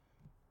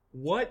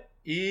What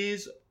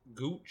is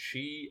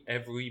Gucci,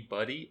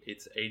 everybody?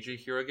 It's AJ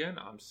here again.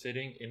 I'm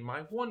sitting in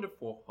my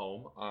wonderful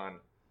home on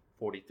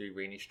 43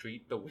 Rainy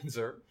Street, The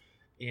Windsor,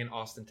 in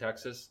Austin,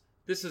 Texas.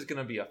 This is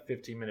going to be a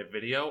 15-minute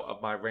video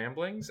of my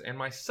ramblings and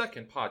my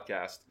second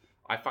podcast.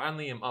 I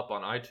finally am up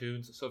on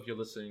iTunes, so if you're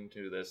listening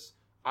to this,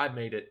 I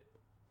made it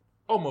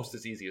almost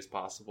as easy as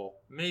possible.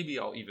 Maybe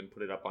I'll even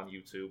put it up on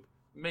YouTube.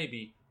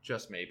 Maybe,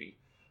 just maybe.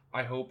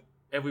 I hope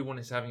everyone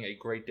is having a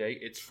great day.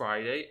 It's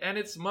Friday, and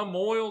it's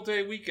Memorial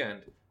Day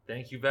weekend.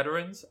 Thank you,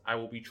 veterans. I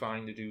will be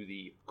trying to do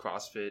the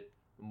CrossFit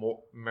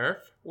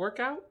Murph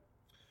workout.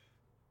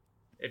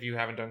 If you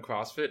haven't done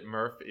CrossFit,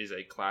 Murph is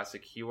a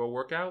classic hero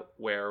workout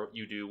where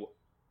you do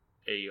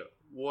a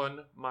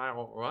 1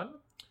 mile run,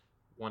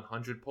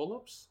 100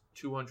 pull-ups,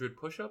 200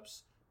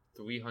 push-ups,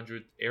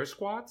 300 air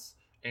squats,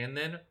 and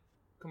then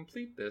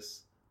complete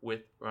this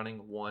with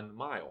running 1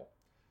 mile.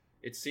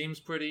 It seems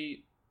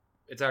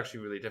it's actually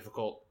really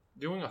difficult.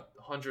 Doing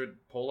 100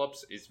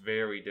 pull-ups is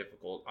very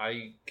difficult.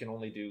 I can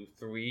only do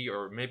 3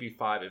 or maybe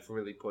 5 if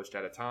really pushed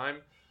at a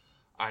time.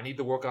 I need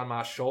to work on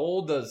my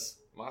shoulders.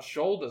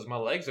 My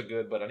legs are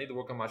good, but I need to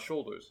work on my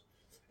shoulders.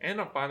 And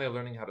I'm finally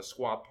learning how to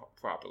squat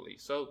properly.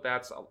 So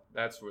that's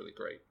really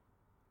great.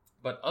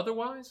 But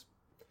otherwise,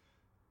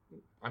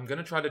 I'm going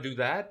to try to do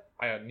that.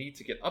 I need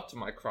to get up to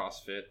my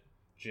CrossFit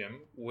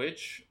gym,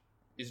 which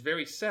is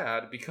very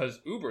sad because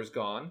Uber's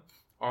gone.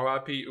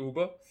 R.I.P.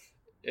 Uber.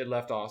 It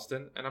left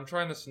Austin, and I'm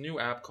trying this new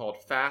app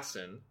called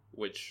Fasten,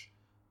 which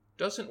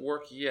doesn't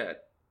work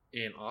yet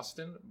in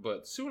Austin,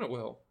 but soon it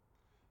will,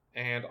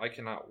 and I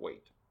cannot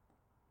wait.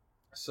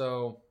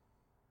 So,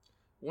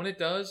 when it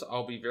does,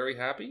 I'll be very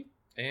happy,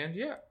 and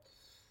yeah.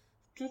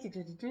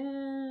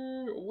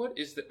 What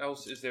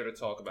else is there to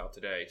talk about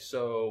today?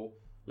 So,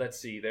 let's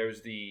see,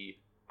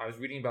 I was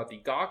reading about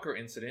the Gawker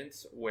incident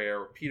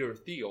where Peter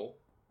Thiel,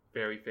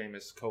 very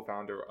famous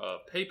co-founder of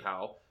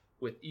PayPal,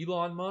 with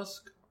Elon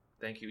Musk,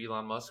 thank you,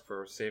 Elon Musk,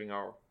 for saving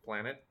our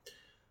planet,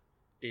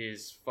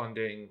 is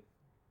funding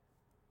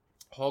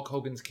Hulk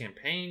Hogan's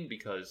campaign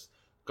because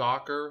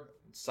Gawker,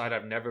 site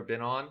I've never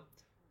been on,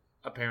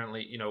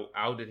 apparently,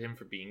 outed him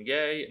for being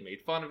gay and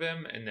made fun of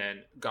him. And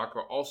then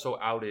Gawker also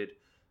outed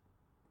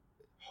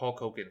Hulk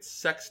Hogan's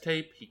sex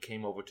tape. He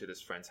came over to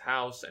this friend's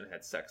house and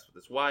had sex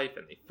with his wife,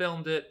 and they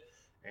filmed it,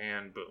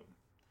 and boom.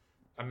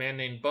 A man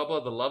named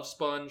Bubba the Love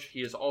Sponge,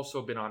 he has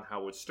also been on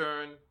Howard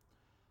Stern.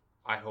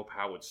 I hope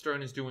Howard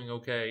Stern is doing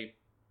okay.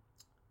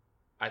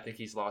 I think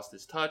he's lost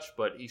his touch,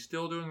 but he's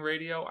still doing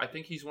radio. I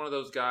think he's one of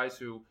those guys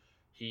who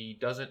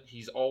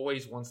he's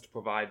always wants to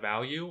provide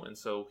value, and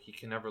so he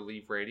can never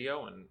leave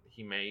radio, and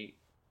he may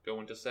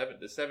go into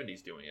the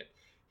 70s doing it.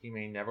 He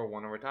may never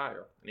want to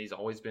retire, and he's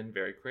always been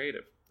very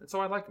creative, and so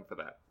I like him for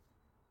that.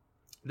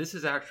 This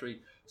is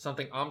actually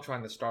something I'm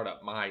trying to start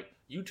up. My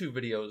YouTube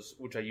videos,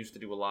 which I used to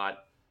do a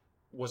lot,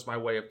 was my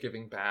way of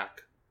giving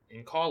back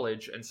in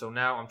college, and so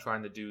now I'm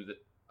trying to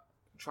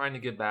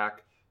give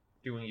back,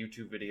 doing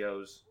YouTube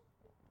videos,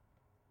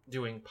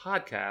 doing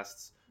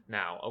podcasts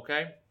now,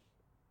 okay?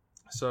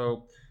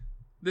 So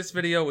this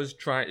video is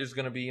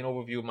going to be an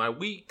overview of my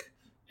week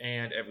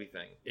and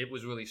everything. It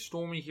was really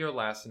stormy here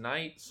last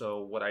night,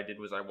 so what I did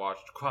was I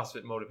watched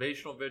CrossFit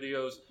motivational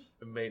videos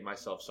and made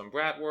myself some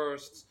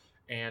bratwursts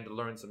and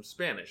learned some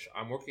Spanish.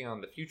 I'm working on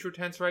the future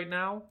tense right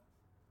now.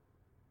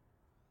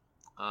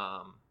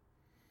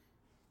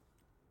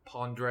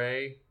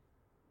 Pondré.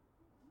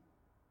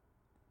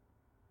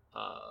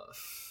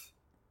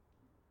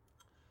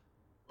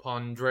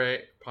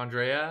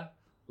 Pondrea,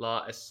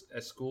 La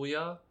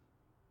Escuela,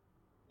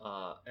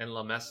 and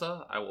La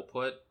Mesa. I will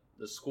put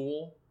the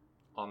school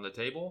on the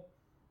table.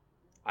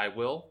 I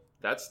will.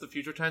 That's the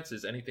future tense,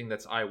 is anything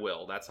that's I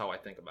will. That's how I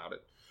think about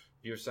it.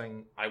 If you're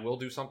saying I will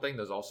do something,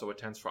 there's also a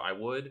tense for I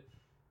would,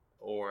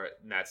 or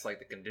that's like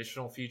the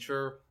conditional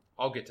future.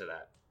 I'll get to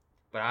that.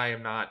 But I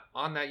am not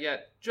on that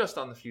yet, just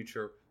on the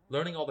future.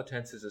 Learning all the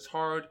tenses is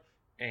hard,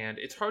 and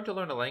it's hard to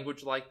learn a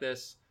language like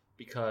this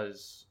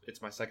because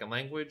it's my second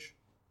language.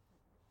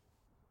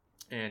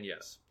 And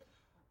yes,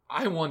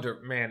 I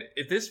wonder, man,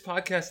 if this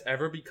podcast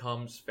ever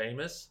becomes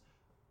famous,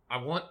 I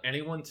want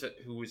anyone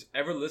who is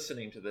ever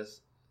listening to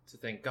this to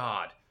think,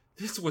 God,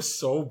 this was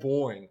so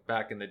boring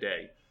back in the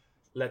day.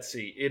 Let's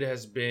see, it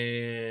has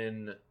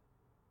been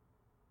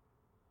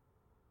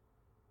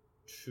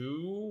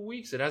 2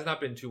 weeks. It has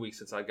not been 2 weeks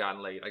since I got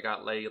laid. I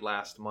got laid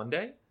last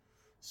Monday.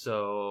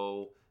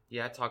 So,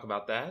 yeah, talk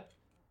about that.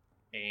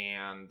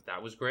 And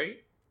that was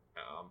great.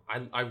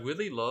 I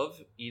really love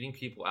eating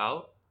people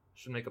out.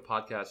 Should make a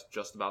podcast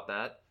just about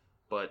that.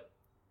 But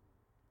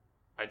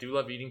I do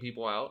love eating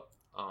people out.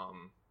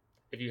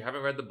 If you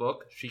haven't read the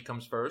book, She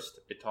Comes First,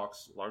 it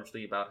talks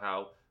largely about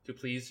how to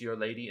please your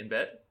lady in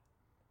bed.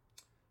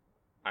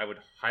 I would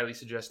highly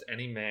suggest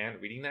any man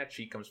reading that.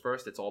 She Comes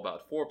First. It's all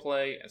about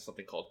foreplay and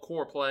something called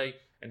core play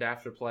and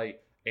afterplay,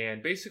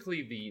 and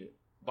basically the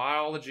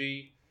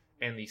biology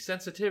and the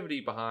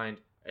sensitivity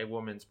behind a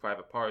woman's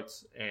private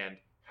parts and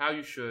how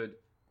you should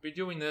be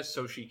doing this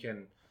so she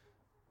can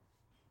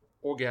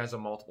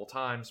orgasm multiple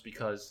times,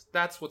 because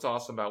that's what's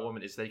awesome about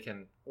women is they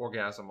can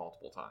orgasm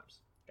multiple times.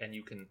 And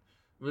you can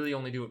really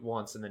only do it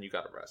once and then you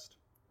gotta rest.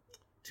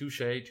 Touche,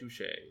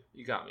 touche.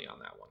 You got me on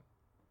that one.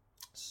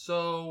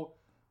 So,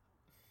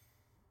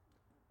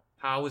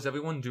 how is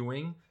everyone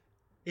doing?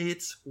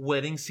 It's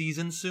wedding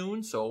season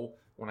soon, so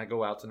when I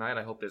go out tonight,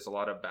 I hope there's a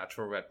lot of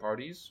bachelorette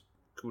parties.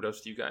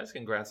 Kudos to you guys.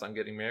 Congrats on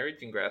getting married.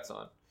 Congrats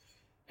on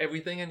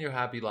everything in your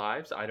happy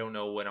lives. I don't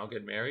know when I'll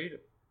get married,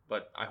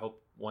 but I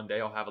hope one day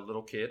I'll have a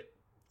little kid.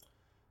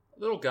 A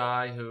little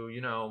guy who,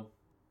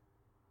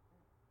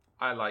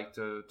 I like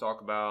to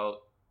talk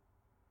about.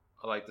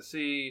 I like to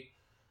see.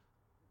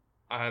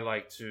 I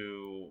like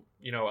to,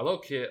 a little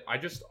kid. I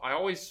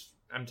always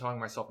am telling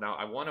myself now,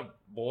 I want a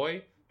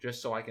boy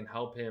just so I can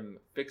help him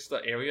fix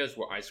the areas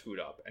where I screwed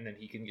up. And then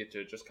he can get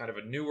to just kind of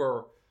a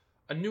newer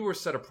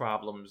set of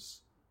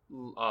problems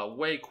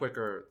way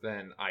quicker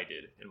than I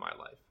did in my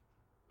life.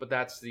 But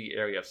that's the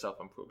area of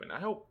self-improvement. I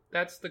hope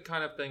that's the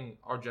kind of thing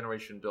our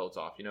generation builds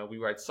off. We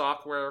write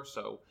software,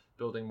 so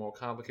building more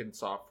complicated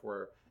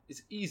software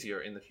is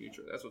easier in the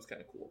future. That's what's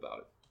kind of cool about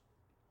it.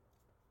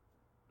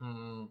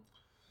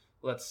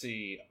 Let's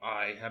see.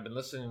 I have been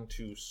listening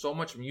to so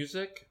much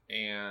music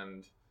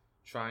and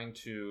trying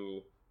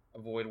to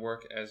avoid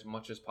work as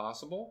much as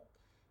possible.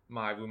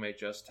 My roommate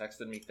just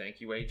texted me,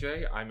 "Thank you,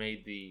 AJ. I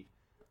made the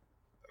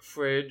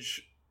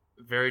fridge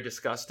very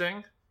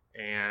disgusting."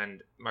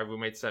 And my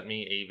roommate sent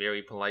me a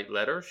very polite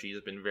letter.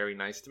 She's been very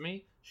nice to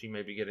me. She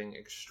may be getting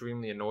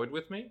extremely annoyed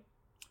with me.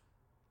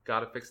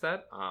 Gotta fix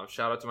that.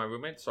 Shout out to my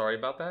roommate. Sorry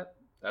about that.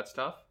 That's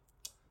tough.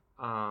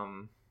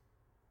 I'm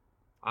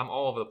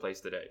all over the place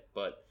today.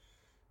 But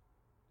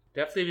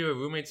definitely if you have a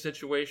roommate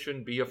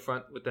situation, be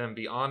upfront with them.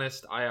 Be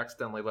honest. I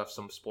accidentally left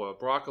some spoiled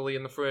broccoli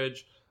in the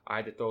fridge. I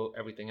had to throw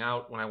everything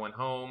out when I went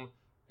home.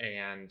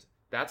 And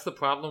that's the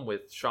problem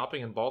with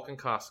shopping in bulk and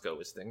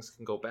Costco, is things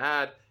can go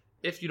bad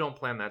if you don't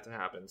plan that to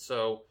happen.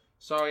 So,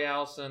 sorry,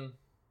 Allison.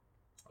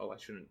 Oh, I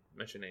shouldn't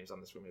mention names on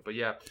this roommate. But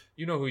yeah,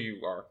 you know who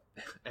you are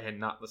and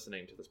not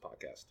listening to this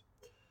podcast.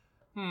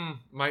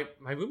 My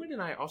roommate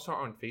and I also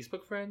are on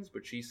Facebook friends,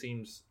 but she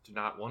seems to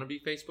not want to be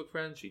Facebook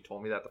friends. She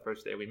told me that the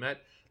first day we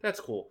met. That's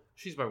cool.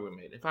 She's my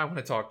roommate. If I want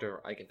to talk to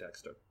her, I can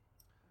text her.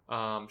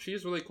 She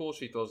is really cool.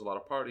 She throws a lot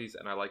of parties,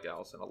 and I like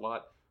Allison a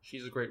lot.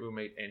 She's a great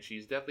roommate, and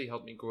she's definitely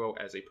helped me grow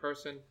as a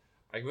person.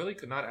 I really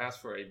could not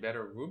ask for a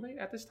better roommate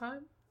at this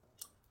time.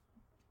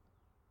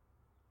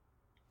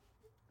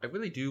 I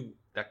really do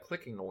that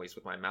clicking noise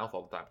with my mouth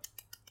all the time.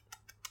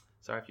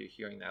 Sorry if you're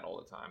hearing that all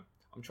the time.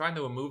 I'm trying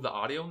to remove the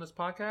audio in this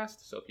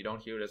podcast, so if you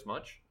don't hear it as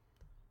much,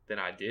 then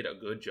I did a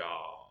good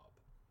job.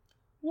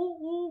 Woo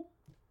woo.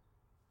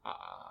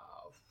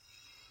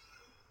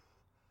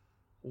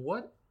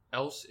 What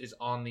else is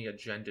on the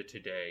agenda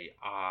today?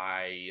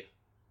 I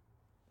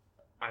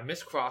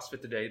missed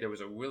CrossFit today. There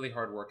was a really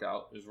hard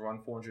workout. It was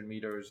run 400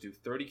 meters, do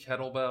 30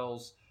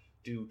 kettlebells,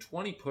 do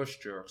 20 push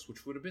jerks,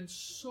 which would have been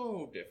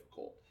so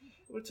difficult.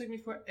 It would take me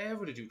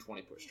forever to do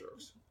 20 push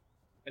jerks.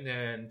 And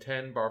then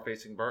 10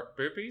 bar-facing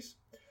burpees.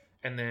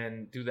 And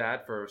then do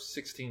that for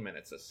 16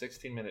 minutes. A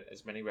 16-minute,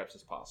 as many reps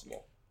as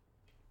possible.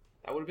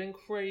 That would have been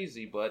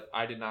crazy, but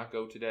I did not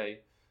go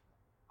today.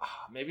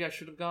 Maybe I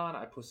should have gone.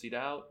 I pussied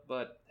out.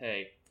 But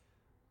hey,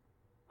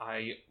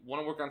 I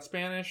want to work on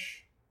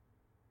Spanish.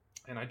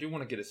 And I do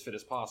want to get as fit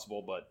as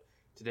possible, but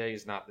today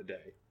is not the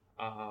day.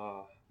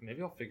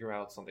 Maybe I'll figure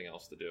out something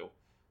else to do.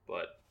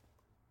 But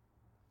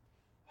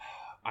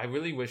I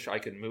really wish I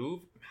could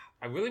move.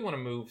 I really want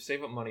to move,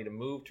 save up money to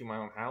move to my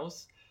own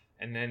house,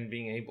 and then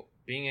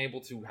being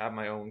able to have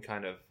my own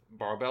kind of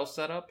barbell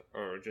setup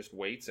or just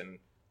weights and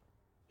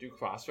do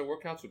CrossFit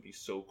workouts would be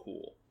so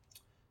cool.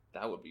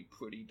 That would be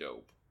pretty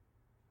dope.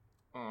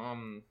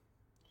 I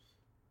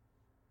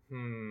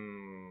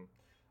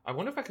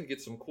wonder if I could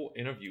get some cool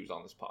interviews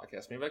on this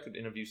podcast. Maybe I could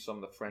interview some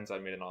of the friends I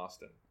made in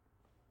Austin.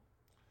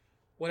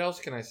 What else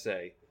can I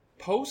say?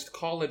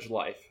 Post-college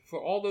life.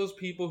 For all those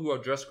people who are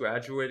just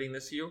graduating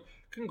this year,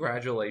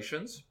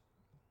 congratulations.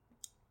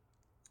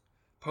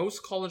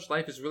 Post-college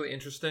life is really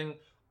interesting.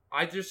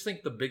 I just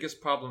think the biggest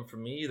problem for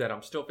me that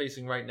I'm still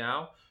facing right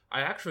now,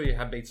 I actually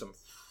have made some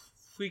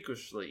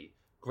freakishly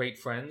great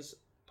friends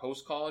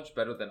post-college,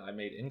 better than I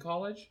made in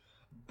college.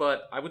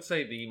 But I would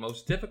say the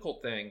most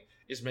difficult thing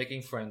is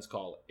making friends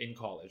in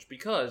college.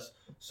 Because,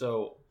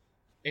 so,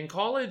 in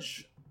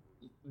college,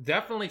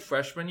 definitely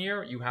freshman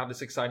year, you have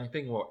this exciting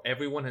thing where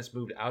everyone has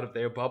moved out of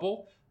their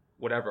bubble,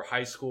 whatever,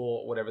 high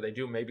school, whatever they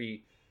do,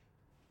 maybe,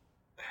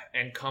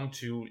 and come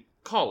to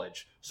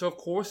college. So, of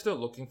course, they're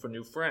looking for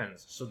new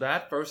friends. So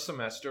that first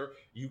semester,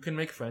 you can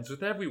make friends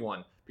with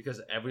everyone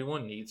because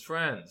everyone needs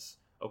friends.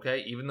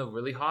 Okay? Even the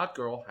really hot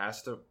girl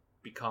has to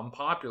become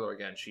popular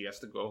again. She has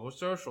to go to a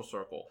social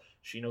circle.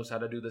 She knows how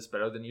to do this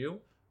better than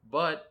you,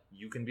 but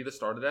you can be the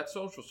start of that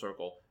social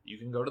circle. You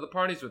can go to the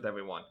parties with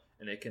everyone,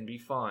 and it can be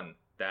fun.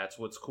 That's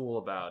what's cool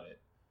about it.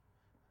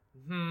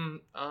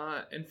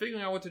 And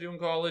figuring out what to do in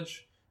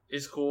college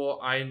is cool.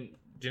 I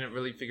didn't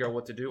really figure out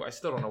what to do. I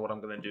still don't know what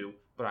I'm going to do,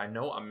 but I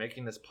know I'm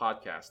making this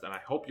podcast, and I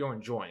hope you're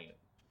enjoying it.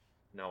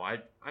 No, I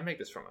make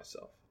this for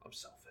myself. I'm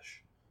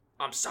selfish.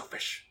 I'm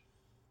selfish.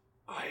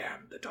 I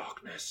am the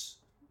darkness.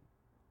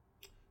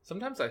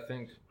 Sometimes I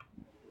think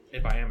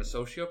if I am a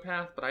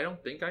sociopath, but I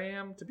don't think I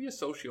am. To be a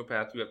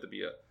sociopath, you have to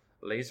be a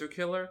laser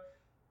killer.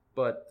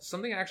 But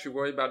something I actually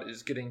worry about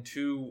is getting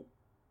too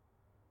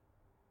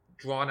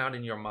drawn out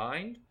in your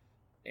mind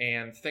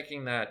and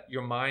thinking that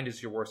your mind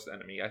is your worst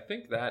enemy. I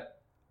think that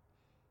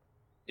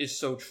is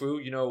so true.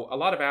 You know, a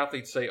lot of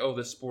athletes say, oh,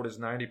 this sport is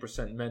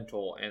 90%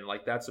 mental, and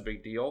like that's a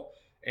big deal.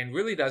 And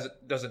really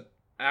doesn't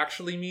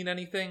actually mean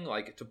anything.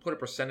 Like, to put a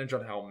percentage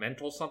on how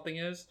mental something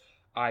is,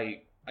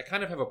 I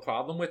kind of have a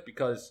problem with,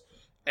 because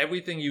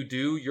everything you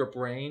do, your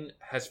brain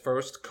has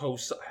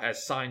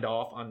has signed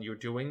off on you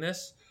doing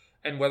this.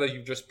 And whether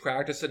you just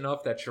practice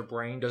enough that your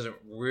brain doesn't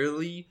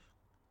really,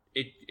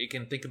 it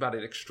can think about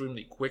it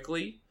extremely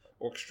quickly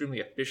or extremely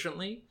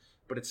efficiently,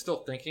 but it's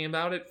still thinking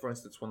about it. For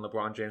instance, when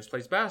LeBron James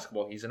plays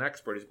basketball, he's an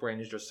expert. His brain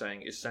is just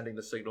sending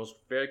the signals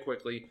very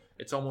quickly.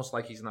 It's almost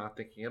like he's not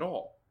thinking at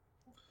all.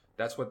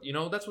 That's what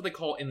they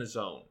call in the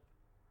zone.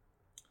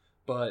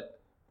 But,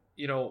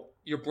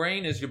 your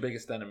brain is your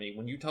biggest enemy.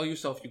 When you tell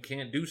yourself you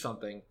can't do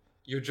something,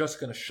 you're just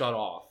going to shut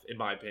off, in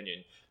my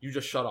opinion. You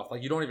just shut off.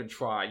 Like, you don't even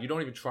try. You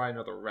don't even try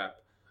another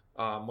rep.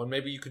 When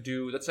maybe you could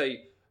do, let's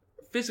say,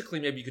 physically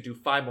maybe you could do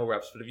 5 more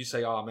reps, but if you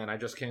say, oh man, I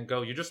just can't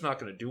go, you're just not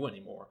going to do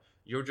anymore.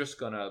 You're just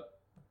going to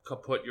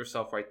put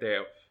yourself right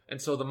there. And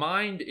so the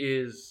mind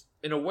is,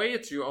 in a way,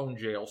 it's your own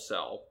jail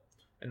cell.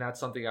 And that's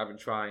something I've been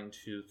trying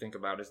to think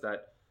about, is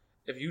that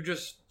if you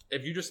just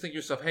think to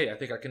yourself, hey, I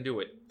think I can do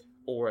it,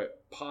 or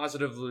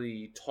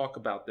positively talk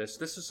about this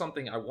is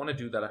something I want to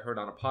do that I heard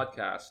on a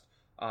podcast,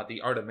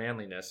 The Art of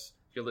Manliness.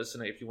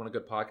 If you want a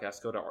good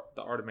podcast, go to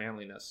The Art of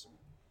Manliness.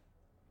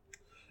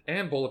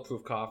 And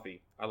Bulletproof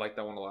Coffee. I like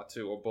that one a lot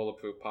too. Or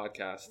Bulletproof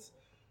Podcast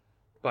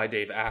by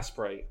Dave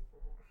Asprey,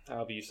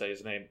 however you say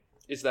his name.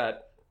 Is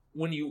that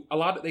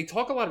they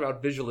talk a lot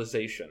about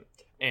visualization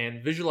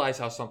and visualize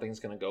how something's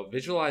going to go.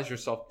 Visualize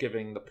yourself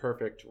giving the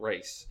perfect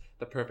race,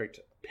 the perfect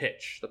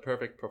pitch, the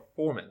perfect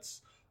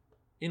performance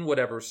in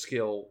whatever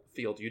skill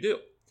field you do.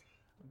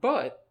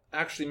 But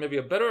actually, maybe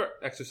a better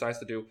exercise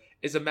to do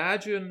is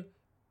imagine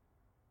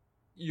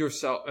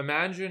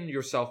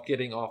yourself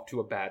getting off to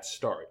a bad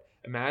start.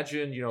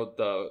 Imagine,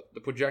 the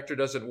projector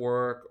doesn't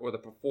work, or the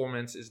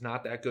performance is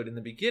not that good in the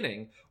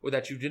beginning, or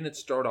that you didn't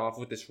start off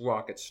with this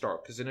rocket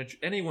start. Because in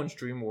anyone's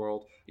dream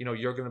world,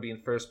 you're going to be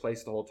in first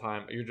place the whole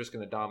time, or you're just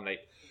going to dominate.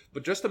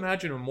 But just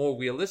imagine a more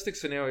realistic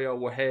scenario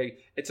where, hey,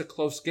 it's a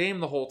close game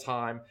the whole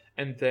time,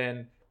 and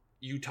then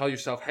you tell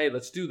yourself, hey,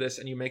 let's do this,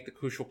 and you make the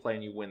crucial play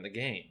and you win the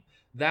game.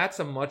 That's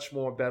a much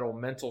more better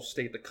mental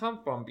state to come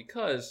from,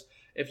 because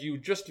if you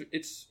just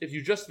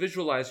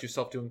visualize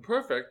yourself doing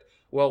perfect,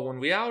 well, when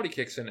reality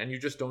kicks in and you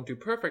just don't do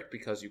perfect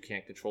because you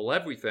can't control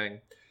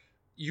everything,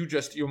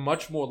 you're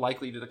much more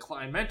likely to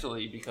decline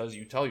mentally, because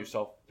you tell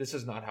yourself, this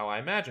is not how I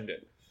imagined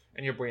it.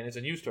 And your brain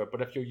isn't used to it.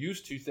 But if you're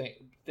used to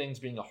things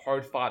being a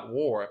hard-fought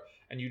war,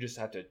 and you just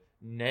have to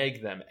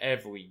nag them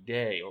every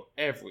day or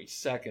every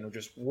second, or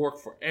just work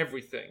for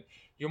everything,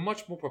 you're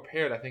much more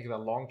prepared, I think, in the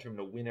long term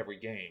to win every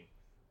game,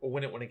 or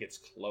win it when it gets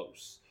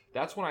close.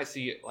 That's when I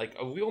see it, like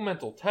a real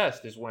mental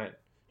test is when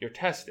you're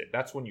tested.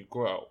 That's when you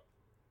grow.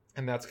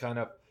 And that's kind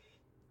of,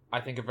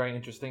 I think, a very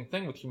interesting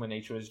thing with human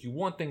nature, is you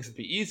want things to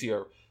be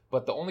easier,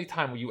 but the only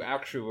time where you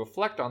actually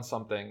reflect on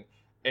something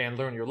and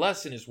learn your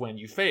lesson is when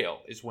you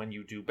fail, is when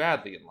you do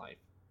badly in life.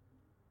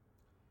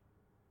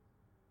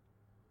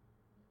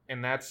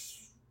 And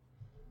that's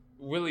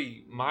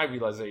really my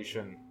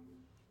realization,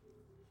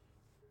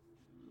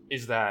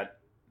 is that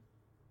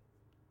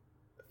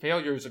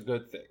failure is a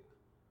good thing.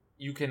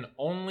 You can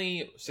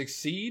only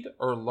succeed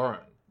or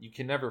learn. You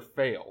can never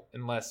fail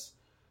unless,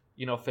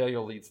 failure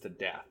leads to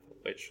death,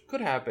 which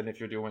could happen if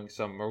you're doing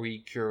some Marie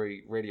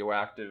Curie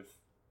radioactive,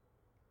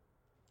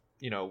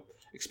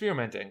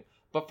 experimenting.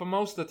 But for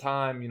most of the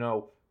time,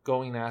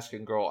 going and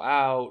asking a girl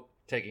out,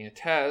 taking a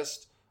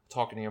test,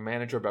 talking to your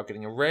manager about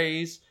getting a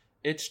raise,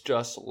 it's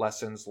just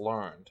lessons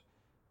learned.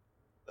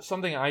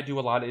 Something I do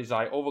a lot is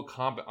I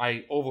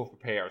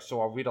over-prepare. So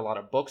I'll read a lot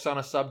of books on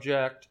a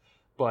subject,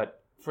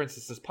 but for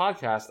instance, this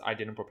podcast, I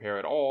didn't prepare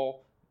at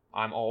all.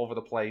 I'm all over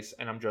the place,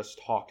 and I'm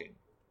just talking.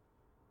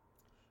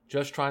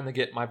 Just trying to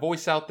get my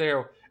voice out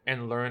there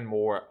and learn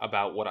more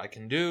about what I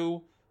can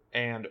do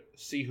and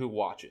see who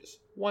watches.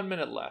 1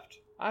 minute left.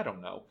 I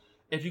don't know.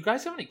 If you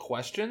guys have any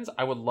questions,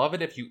 I would love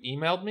it if you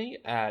emailed me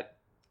at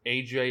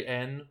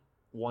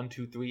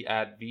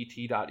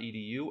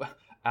ajn123@vt.edu,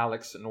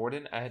 Alex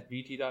Norden at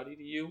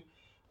vt.edu.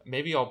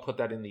 Maybe I'll put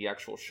that in the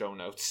actual show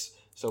notes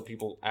so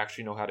people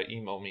actually know how to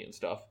email me and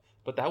stuff.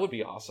 But that would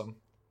be awesome.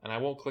 And I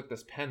won't click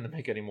this pen to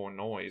make any more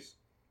noise.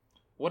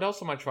 What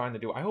else am I trying to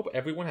do? I hope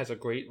everyone has a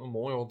great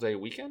Memorial Day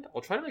weekend.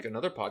 I'll try to make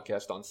another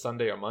podcast on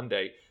Sunday or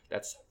Monday.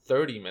 That's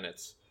 30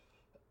 minutes.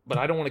 But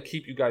I don't want to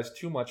keep you guys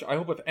too much. I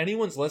hope if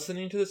anyone's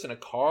listening to this in a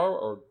car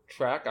or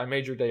track, I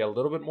made your day a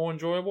little bit more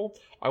enjoyable.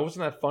 I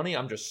wasn't that funny.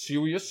 I'm just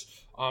serious.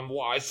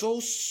 Why so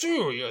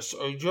serious,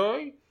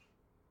 AJ?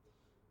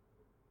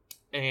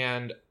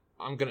 And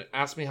I'm going to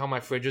ask me how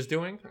my fridge is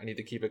doing. I need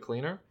to keep it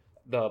cleaner.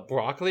 the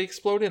broccoli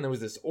exploded and there was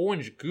this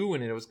orange goo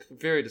in it. It was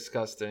very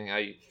disgusting.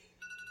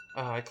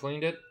 I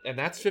cleaned it, and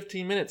that's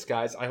 15 minutes,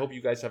 guys. I hope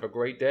you guys have a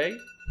great day.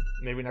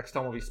 Maybe next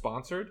time we'll be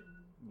sponsored,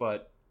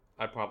 but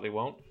I probably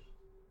won't.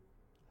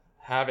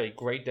 Have a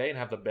great day and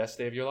have the best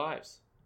day of your lives.